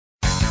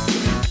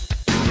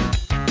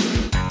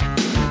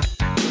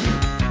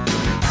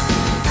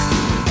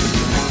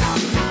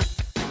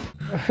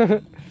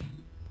I'm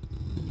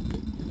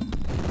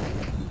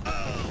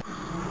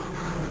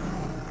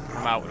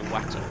out of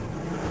water.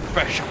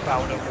 Fresh up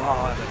out of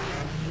water.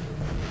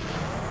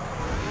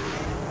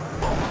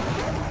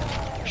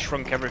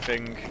 Shrunk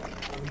everything.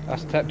 I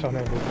stepped on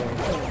everything.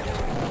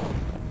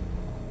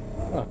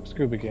 Oh,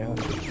 scuba gear. Oh,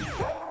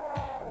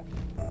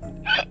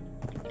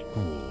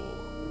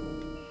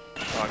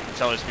 I can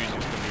tell this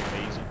music's gonna be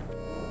amazing.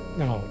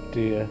 Oh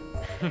dear.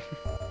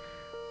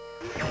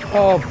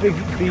 Oh, big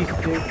beast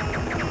dick.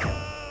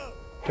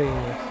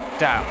 Penis.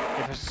 Damn,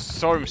 if I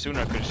saw him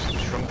sooner I could have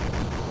just shrunk him.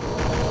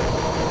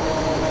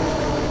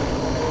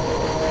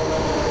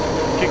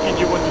 Kicking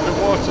you under the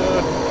water!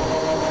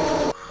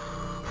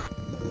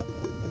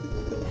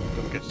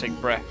 Don't get to take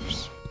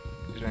breaths.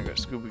 Because I ain't got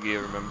scuba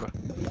gear, remember?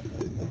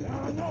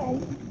 Oh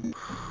no!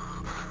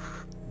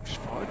 Just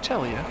thought I'd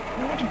tell you.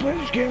 I want to play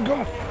this game,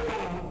 God!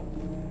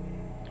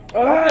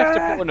 Why did I have to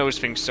put one of those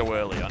things so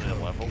early on in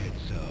a level?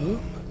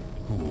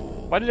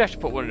 Why did I have to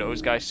put one of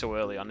those guys so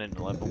early on in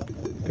the level?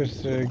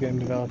 Because game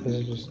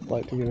developers just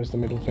like to give us the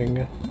middle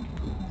finger.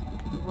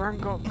 We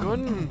haven't got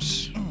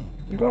guns!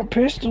 You got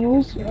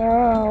pistols?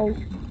 Ow!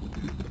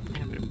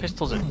 Yeah, but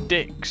pistols are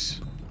dicks.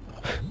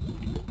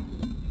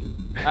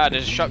 Ah,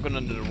 there's a shotgun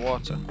under the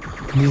water.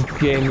 This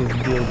game is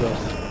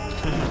dildos.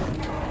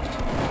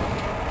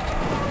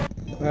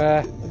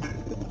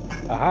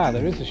 Aha,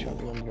 there is a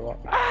shotgun under the water.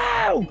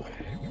 Ow!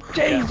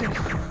 Jesus!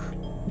 Yeah.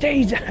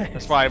 Jesus!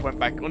 That's why I went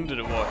back under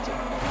the water.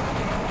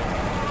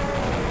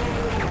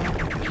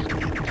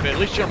 But at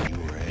least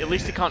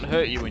it can't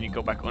hurt you when you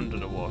go back under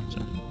the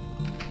water.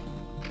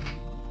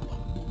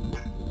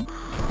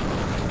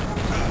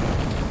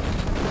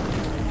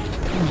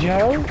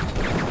 Joe?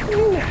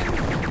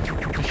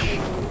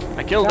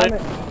 I killed Damn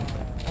it.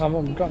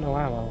 I've got no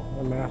ammo.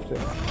 I'm gonna have to.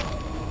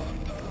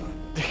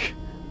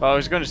 Well, I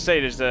was going to say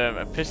there's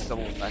a pistol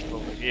back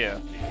over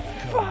here.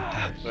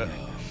 But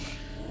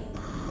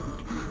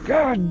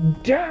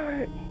God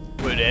damn it!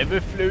 whatever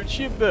floats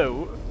your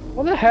boat.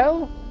 What the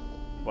hell?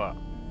 What?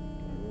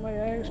 My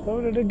eye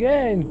exploded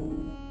again.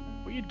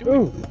 What are you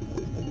doing?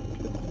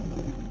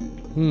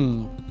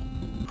 Ooh.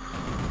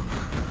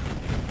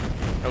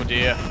 Oh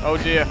dear. Oh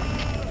dear.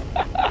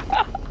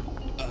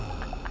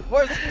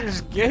 What's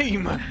this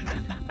game?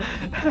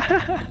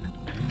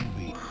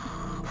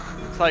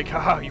 It's like,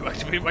 haha, you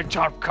activate my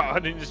charm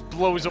card and it just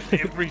blows up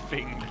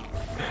everything.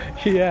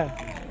 Yeah.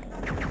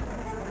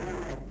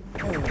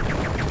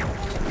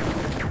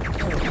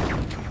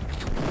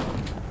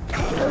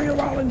 Hurry up,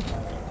 Alan.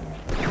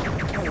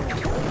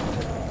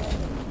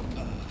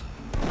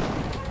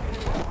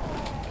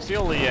 See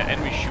all the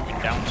enemies shooting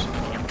down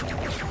something.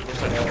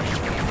 Looks like they're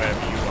shooting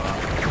wherever you are.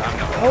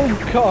 Oh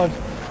God.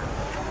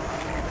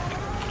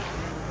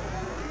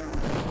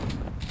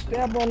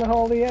 Stab on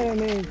all the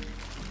enemies.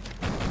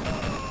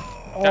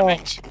 Damn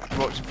it! He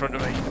walks in front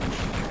of me.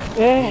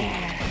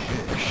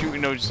 Yeah.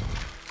 Shooting those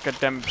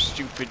goddamn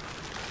stupid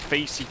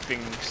facey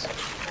things.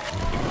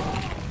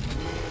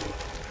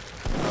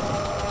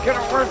 Get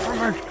away from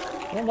me!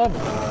 What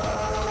level?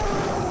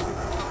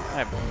 I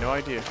have no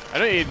idea. I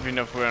don't even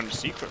know if we're on the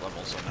secret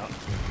levels or not.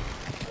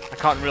 I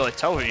can't really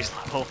tell with these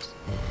levels.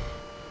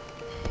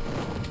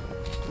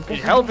 It'd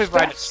help if I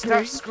had a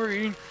stat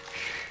screen.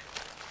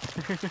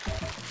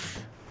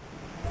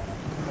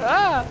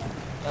 Ah!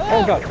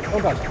 Oh God!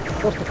 Oh God!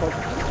 What's the code?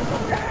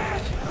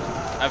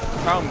 I've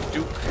found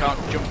Duke can't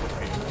jump up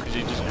here because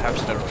he doesn't have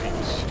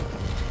steroids.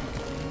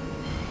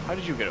 How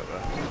did you get up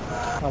there?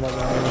 How about the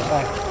other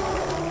side?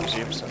 Where's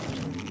the upside?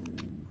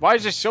 Why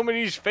is there so many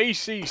of these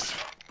faces?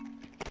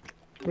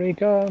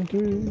 Break on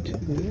through to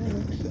the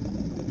next.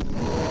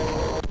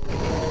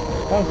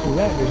 Found some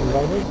night vision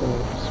goggles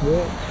and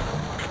switch.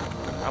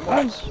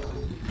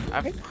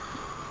 I'm at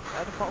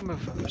the bottom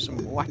of some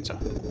water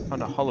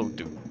on a hollow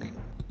Duke.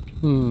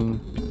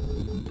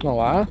 Oh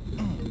wow.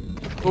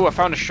 Oh, I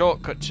found a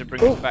shortcut to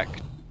bring it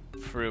back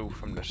through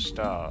from the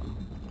start.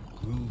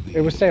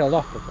 It was sailed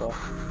off before.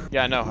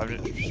 Yeah, I know.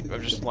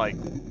 I've just like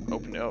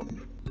opened it up.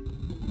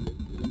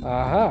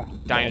 Aha.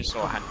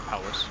 Dinosaur hand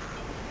powers.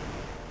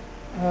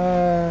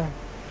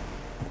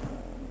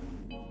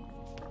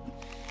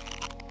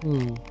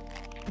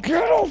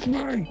 Get off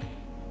me!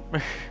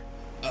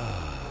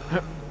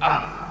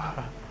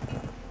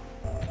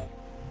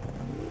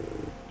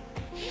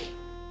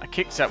 I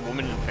kicked that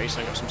woman in the face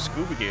and I got some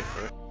scuba gear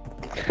for it.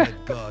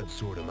 Let God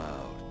sort him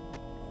out.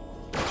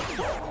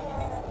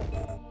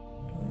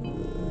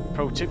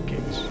 Pro tip,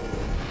 kids.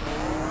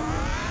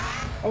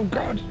 Oh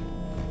God!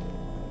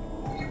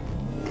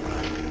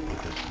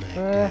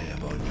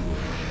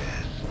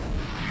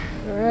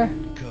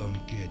 Come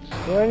get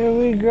Where do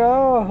we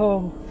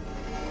go?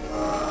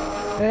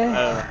 I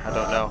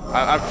don't know.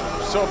 I've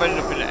sort of ended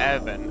up in an air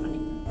vent.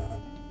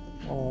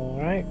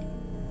 Alright.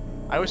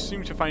 I always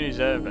seem to find these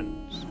air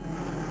vents.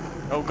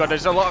 Oh God,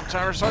 there's a lot of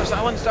Tyrannosaurus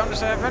Islands down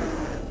this air vent.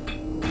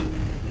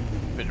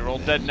 But they're all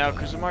dead now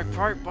because of my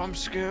pipe bomb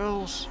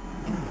skills.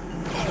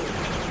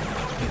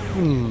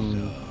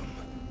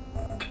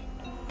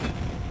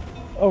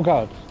 Oh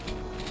God.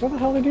 Where the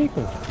hell did he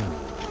come from?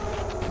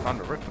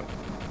 Found a ripper.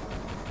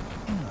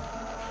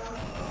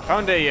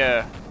 Found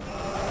a,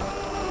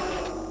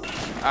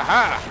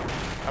 aha!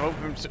 I've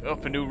opened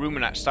up a new room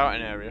in that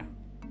starting area.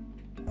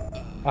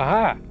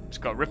 Aha! It's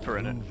got a Ripper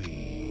in it.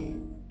 Movie.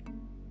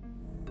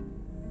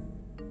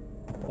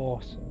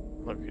 Awesome.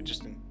 Look, it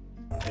just in.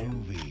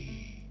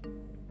 Movie.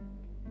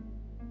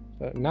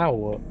 But now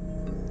what?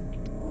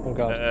 Oh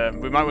god.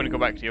 We might want to go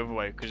back the other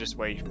way, because this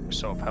way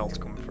sort of health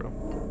come through.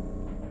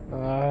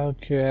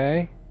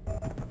 Okay.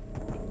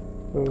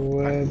 But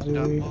where do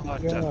we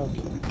go?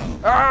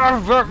 Ah!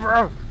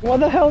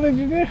 What the hell did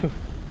you do?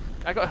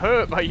 I got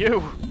hurt by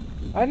you!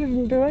 I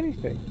didn't do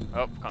anything.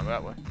 Oh, can't go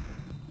that way.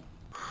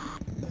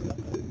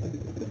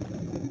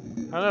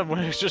 I don't know, when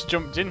it just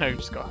jumped in, I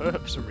just got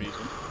hurt for some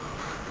reason.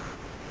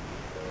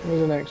 There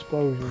was an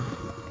explosion.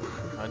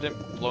 I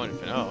didn't blow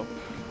anything up.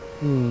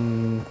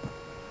 Hmm.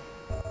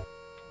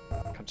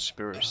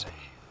 Conspiracy.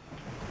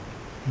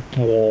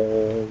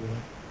 Oh.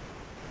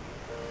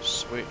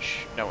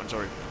 Switch. That one's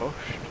already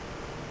pushed.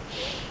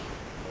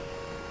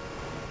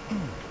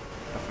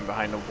 Nothing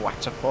behind the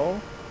waterfall.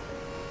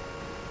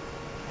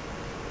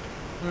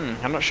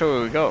 I'm not sure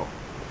where we go.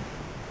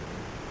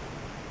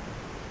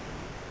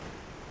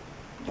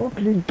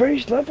 Fucking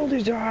base level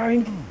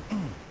design.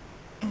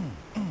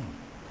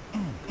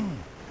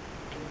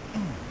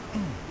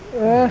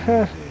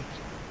 I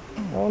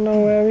don't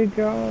know where we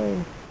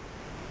go.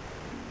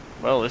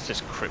 Well, this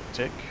is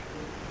cryptic.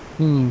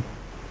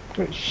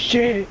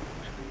 Shit.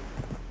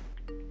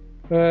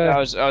 I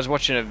was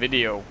watching a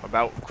video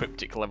about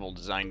cryptic level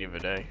design the other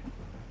day.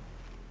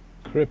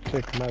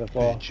 Cryptic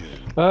metaphor. Picture.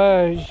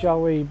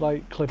 Shall we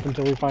like clip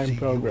until we find See you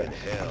progress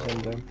in hell. or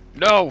something?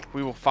 No,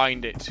 we will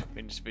find it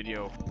in this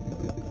video.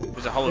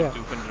 There's a hollow Yeah.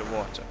 Duke under the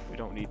water. We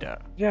don't need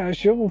that. Yeah,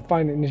 sure we'll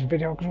find it in this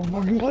video because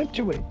we'll fucking clip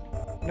to it.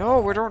 No,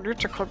 we don't need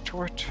to clip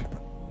to it.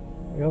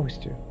 We always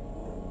do.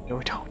 No,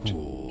 we don't.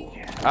 Cool.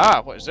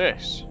 Ah, what is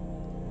this?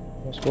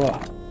 What's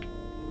what?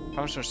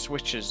 Found some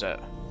switches that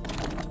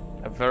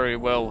are very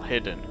well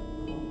hidden.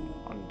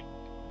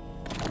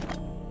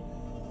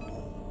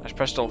 I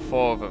pressed all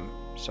 4 of them,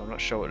 so I'm not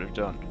sure what they've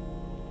done.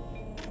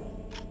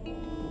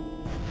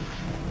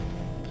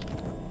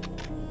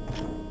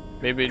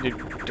 Maybe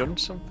they've done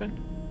something?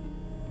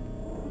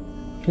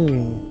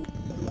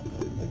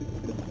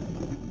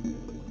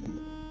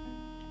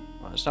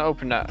 Well, it's not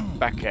open that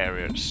back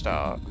area at the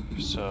start,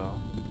 so...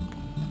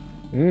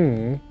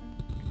 Come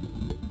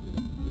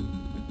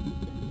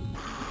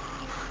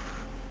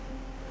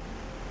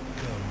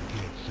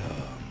get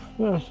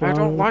some. That's I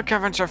don't fine. like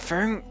having to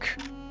think.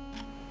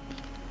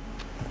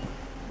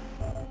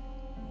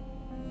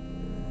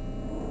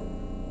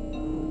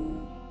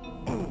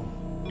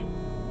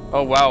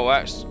 Oh wow,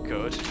 that's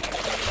good.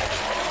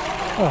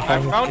 Oh,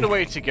 I found a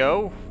way to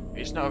go.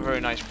 It's not a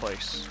very nice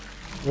place.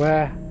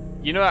 Where?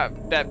 You know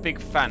that big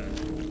fan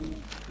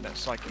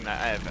that's like in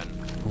that air vent?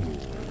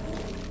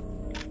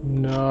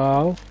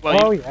 No.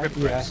 Well, oh you yeah,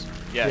 rippers.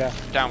 Yeah,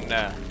 down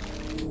there.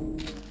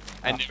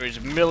 And there is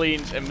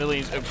millions and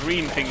millions of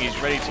green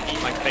thingies ready to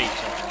eat my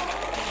face.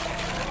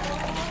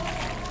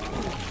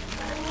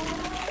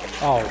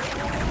 Oh.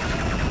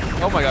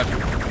 Oh my god.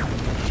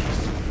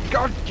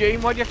 God,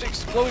 game, why do you have to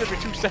explode every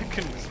 2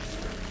 seconds?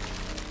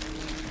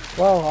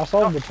 Well, I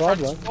solved the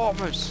problem.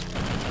 Transformers.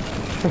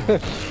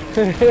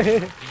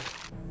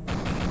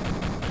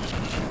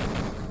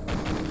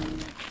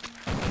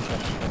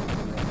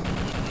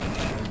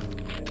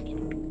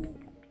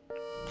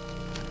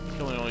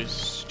 Killing all these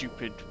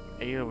stupid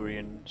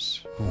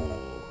aliens.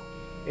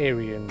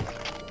 Aryans.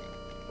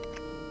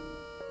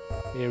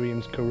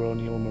 Aryans,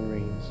 Coronial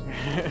Marines.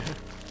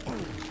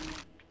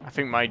 I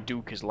think my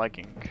Duke is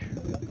lagging.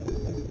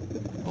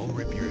 I'll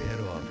rip your head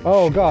off. and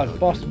Oh shit god, out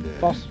boss your neck.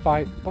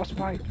 fight, boss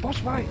fight, boss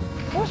fight,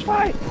 boss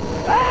fight!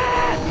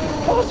 Ah!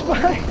 Boss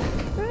fight!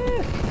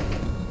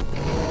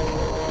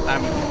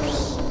 I'm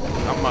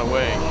on my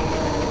way.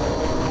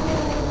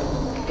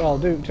 Well,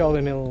 Duke told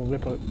him he'll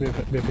rip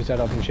his head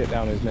off and shit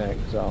down his neck,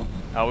 so...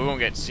 Oh, we won't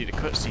get to see the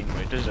cutscene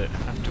where it does it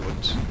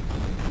afterwards.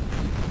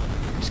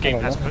 This game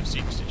has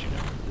cutscenes, did you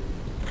know?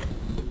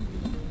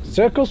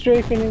 Circle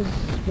strafing is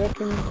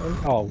working...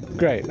 Oh,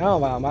 great, now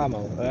I'm out of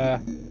ammo.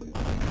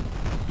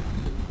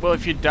 Well,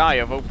 if you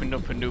die, I've opened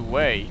up a new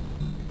way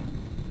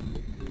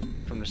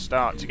from the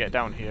start to get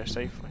down here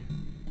safely.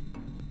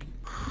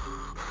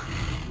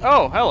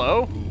 Oh,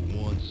 hello! Who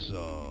wants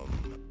some?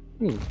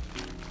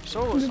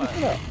 So it's like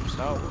that?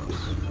 Star Wars.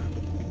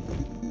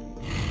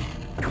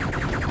 I'm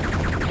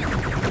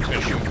just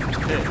gonna shoot him from his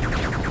dick.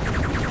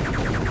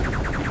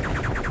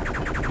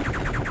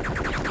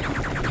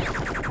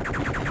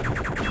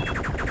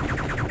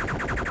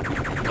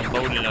 I'm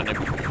loading on him.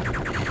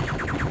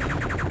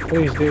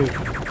 Please do.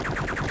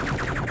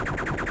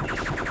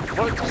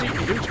 What does he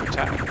even do to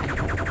attack?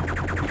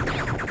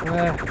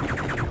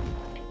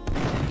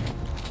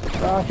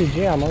 RPG,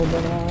 I'm over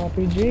an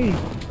RPG.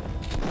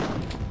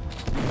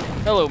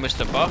 Hello,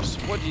 Mr. Boss.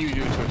 What do you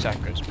do to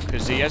attack us?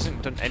 Because he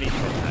hasn't done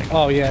anything. Like...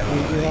 Oh yeah,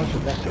 he launched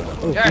it back.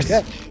 Oh, Yes! he's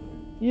dead.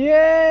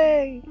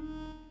 Yay!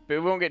 But we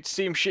won't get to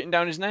see him shitting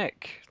down his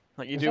neck.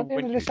 Like you Is do that the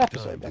end when... of this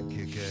episode then? Time to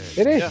kick ass.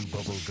 It is. Yeah.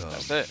 Bubble gum.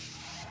 That's it.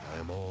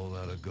 I'm all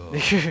out of gold.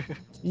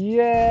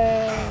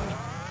 Yeah.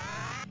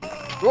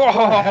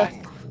 Oh!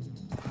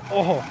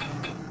 Oh.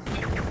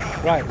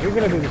 Right, we're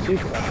gonna do the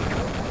secret.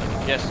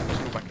 Yes,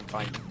 let's go back and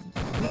find him.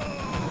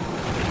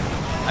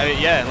 I mean,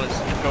 yeah, let's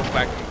go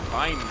back and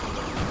find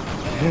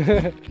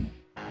him.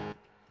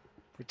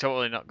 We're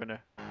totally not gonna.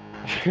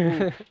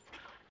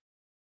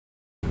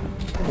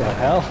 What the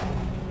hell?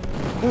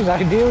 Whose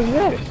idea was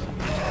this?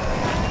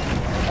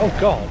 Oh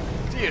god.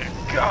 Dear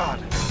God!